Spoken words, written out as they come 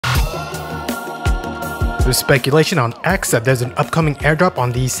There's speculation on X that there's an upcoming airdrop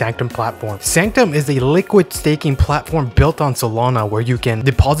on the Sanctum platform. Sanctum is a liquid staking platform built on Solana where you can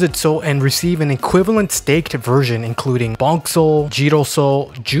deposit SOL and receive an equivalent staked version including Bonk SOL, Jito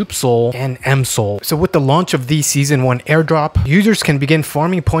SOL, Jupe SOL, and M SOL. So with the launch of the Season 1 airdrop, users can begin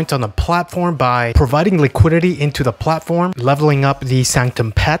farming points on the platform by providing liquidity into the platform, leveling up the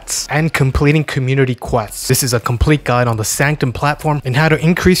Sanctum pets, and completing community quests. This is a complete guide on the Sanctum platform and how to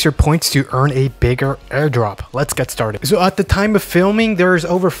increase your points to earn a bigger airdrop. Let's get started. So at the time of filming, there's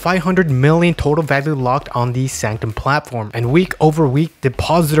over 500 million total value locked on the Sanctum platform, and week over week,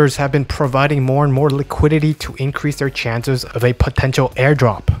 depositors have been providing more and more liquidity to increase their chances of a potential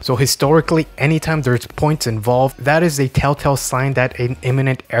airdrop. So historically, anytime there's points involved, that is a telltale sign that an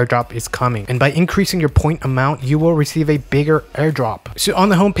imminent airdrop is coming. And by increasing your point amount, you will receive a bigger airdrop. So on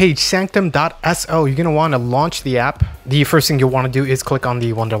the homepage, sanctum.so, you're going to want to launch the app. The first thing you'll want to do is click on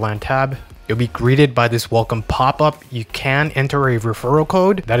the Wonderland tab. You'll be greeted by this welcome pop-up. You can enter a referral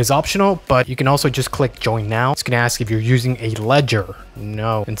code. That is optional, but you can also just click join now. It's going to ask if you're using a ledger.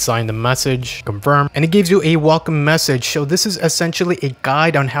 No. And sign the message, confirm, and it gives you a welcome message. So this is essentially a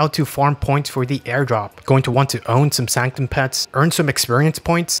guide on how to farm points for the airdrop. Going to want to own some Sanctum pets, earn some experience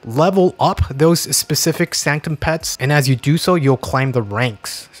points, level up those specific Sanctum pets, and as you do so, you'll climb the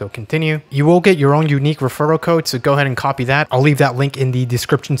ranks. So continue. You will get your own unique referral code, so go ahead and copy that. I'll leave that link in the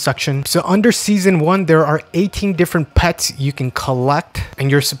description section. So under Season 1, there are 18 different pets you can collect, and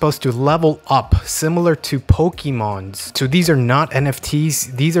you're supposed to level up, similar to Pokemons. So these are not NFTs.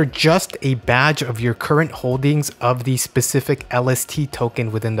 These are just a badge of your current holdings of the specific LST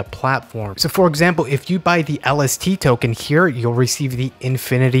token within the platform. So for example, if you buy the LST token here, you'll receive the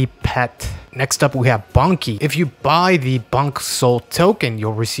Infinity Pet. Next up, we have Bonky. If you buy the Bonk SOL token,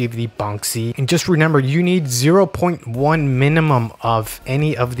 you'll receive the Bonksy. And just remember, you need 0.1 minimum of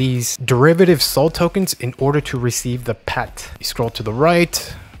any of these derivative SOL tokens in order to receive the pet. You scroll to the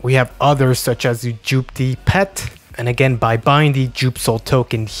right, we have others such as the Jupe Pet. And again, by buying the Jupe SOL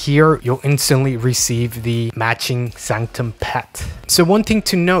token here, you'll instantly receive the matching Sanctum pet. So one thing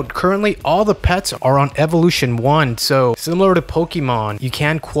to note, currently all the pets are on evolution 1. So similar to Pokemon, you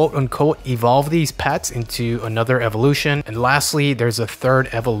can quote unquote evolve these pets into another evolution. And lastly, there's a third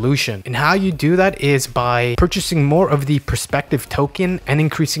evolution. And how you do that is by purchasing more of the perspective token and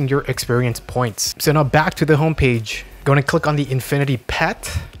increasing your experience points. So now back to the homepage. Going to click on the Infinity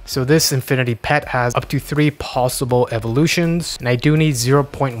Pet. So this Infinity Pet has up to 3 possible evolutions, and I do need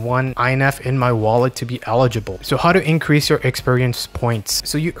 0.1 INF in my wallet to be eligible. So how to increase your experience points?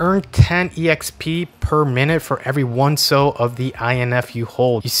 So you earn 10 EXP per minute for every 1 SOL of the INF you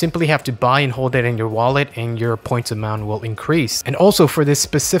hold. You simply have to buy and hold it in your wallet and your points amount will increase. And also for this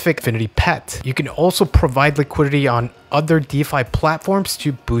specific Infinity Pet, you can also provide liquidity on other DeFi platforms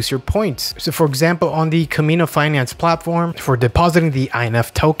to boost your points. So for example, on the Camino Finance platform, for depositing the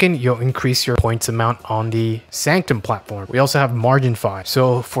INF token, you'll increase your points amount on the Sanctum platform. We also have Margin 5.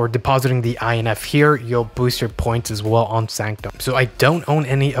 So for depositing the INF here, you'll boost your points as well on Sanctum. So I don't own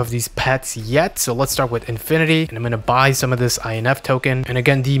any of these pets yet. So let's start with Infinity, and I'm going to buy some of this INF token. And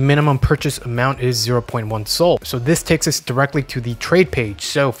again, the minimum purchase amount is 0.1 SOL. So this takes us directly to the trade page.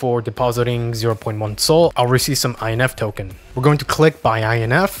 So for depositing 0.1 SOL, I'll receive some INF token. We're going to click buy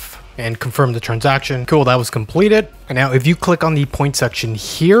INF and confirm the transaction. Cool, that was completed. And now if you click on the point section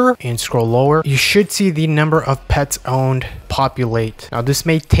here and scroll lower, you should see the number of pets owned populate. Now this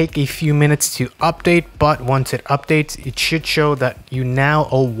may take a few minutes to update, but once it updates, it should show that you now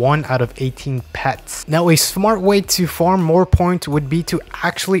own 1 out of 18 pets. Now a smart way to farm more points would be to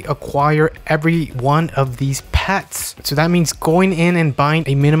actually acquire every one of these pets. So that means going in and buying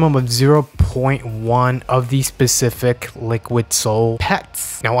a minimum of 0.1 of these specific liquid SOL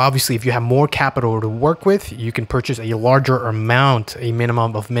pets. Now obviously if you have more capital to work with, you can purchase a larger amount, a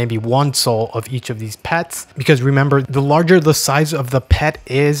minimum of maybe 1 SOL of each of these pets, because remember, the larger the size of the pet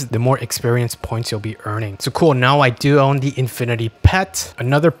is, the more experience points you'll be earning. So cool, now I do own the Infinity Pet.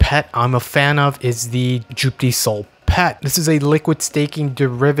 Another pet I'm a fan of is the Jupe SOL Pet. This is a liquid staking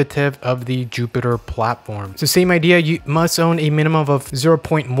derivative of the Jupiter platform. So same idea, you must own a minimum of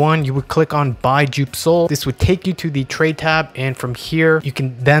 0.1. You would click on buy Jupe SOL. This would take you to the trade tab, and from here you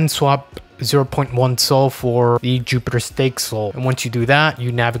can then swap 0.1 SOL for the Jupiter Stake SOL. And once you do that,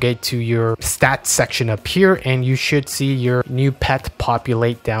 you navigate to your stats section up here and you should see your new pet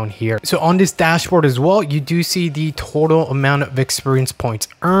populate down here. So on this dashboard as well, you do see the total amount of experience points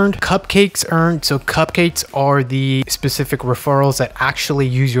earned, cupcakes earned. So cupcakes are the specific referrals that actually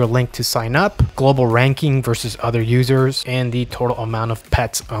use your link to sign up, global ranking versus other users, and the total amount of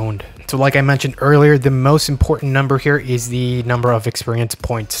pets owned. So like I mentioned earlier, the most important number here is the number of experience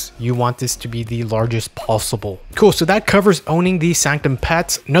points. You want this to be the largest possible. Cool, so that covers owning the Sanctum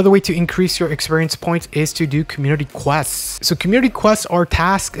pets. Another way to increase your experience points is to do community quests. So community quests are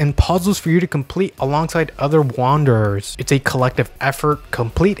tasks and puzzles for you to complete alongside other wanderers. It's a collective effort.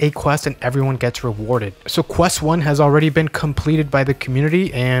 Complete a quest and everyone gets rewarded. So quest 1 has already been completed by the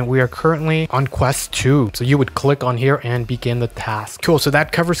community and we are currently on quest 2. So you would click on here and begin the task. Cool, so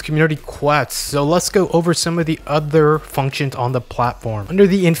that covers community quests. So let's go over some of the other functions on the platform. Under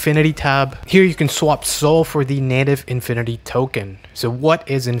the Infinity tab, here you can swap Sol for the native Infinity token. So what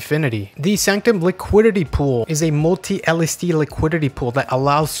is Infinity? The Sanctum liquidity pool is a multi-LST liquidity pool that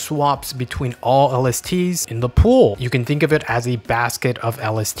allows swaps between all LSTs in the pool. You can think of it as a basket of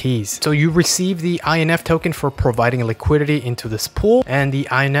LSTs. So you receive the INF token for providing liquidity into this pool, and the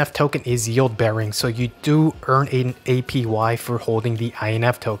INF token is yield bearing. So you do earn an APY for holding the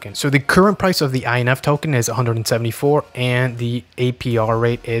INF token. So the current price of the INF token is 174 and the APR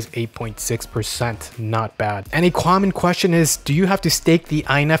rate is 8.6%. Not bad. And a common question is, do you have to stake the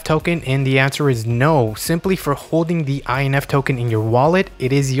INF token? And the answer is no. Simply for holding the INF token in your wallet,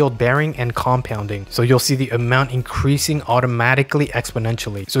 it is yield bearing and compounding. So you'll see the amount increasing automatically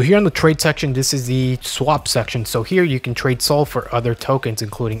exponentially. So here in the trade section, this is the swap section. So here you can trade Sol for other tokens,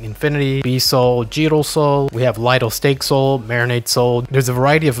 including Infinity, B Sol, Jiro Sol. We have Lidl Stake Sol, Marinade Sol. There's a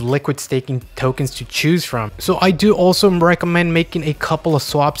variety of liquid staking tokens to choose from. So I do also recommend making a couple of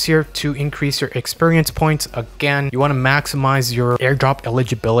swaps here to increase your experience points. Again, you want to maximize your airdrop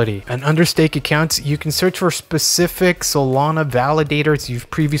eligibility. And under stake accounts, you can search for specific Solana validators you've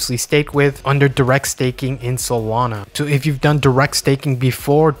previously staked with under direct staking in Solana. So if you've done direct staking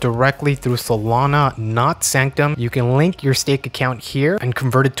before directly through Solana, not Sanctum, you can link your stake account here and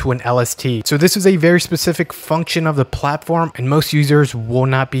convert it to an LST. So this is a very specific function of the platform and most users will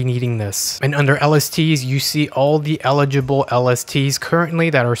not be needing this. And under LSTs, you see all the eligible LSTs currently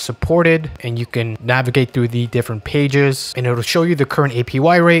that are supported, and you can navigate through the different pages and it'll show you the current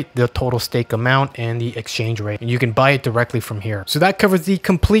APY rate, the total stake amount, and the exchange rate. And you can buy it directly from here. So that covers the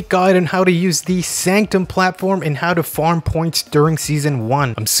complete guide on how to use the Sanctum platform and how to farm points during season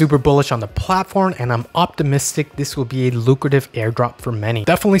 1. I'm super bullish on the platform and I'm optimistic this will be a lucrative airdrop for many.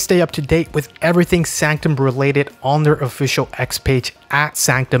 Definitely stay up to date with everything Sanctum related on their official X page at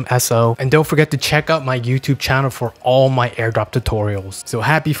Sanctum SO. And don't forget to check out my YouTube channel for all my airdrop tutorials. So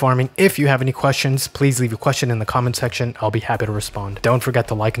happy farming. If you have any questions, please leave a question in the comment section. I'll be happy to respond. Don't forget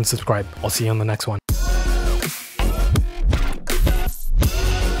to like and subscribe. I'll see you on the next one.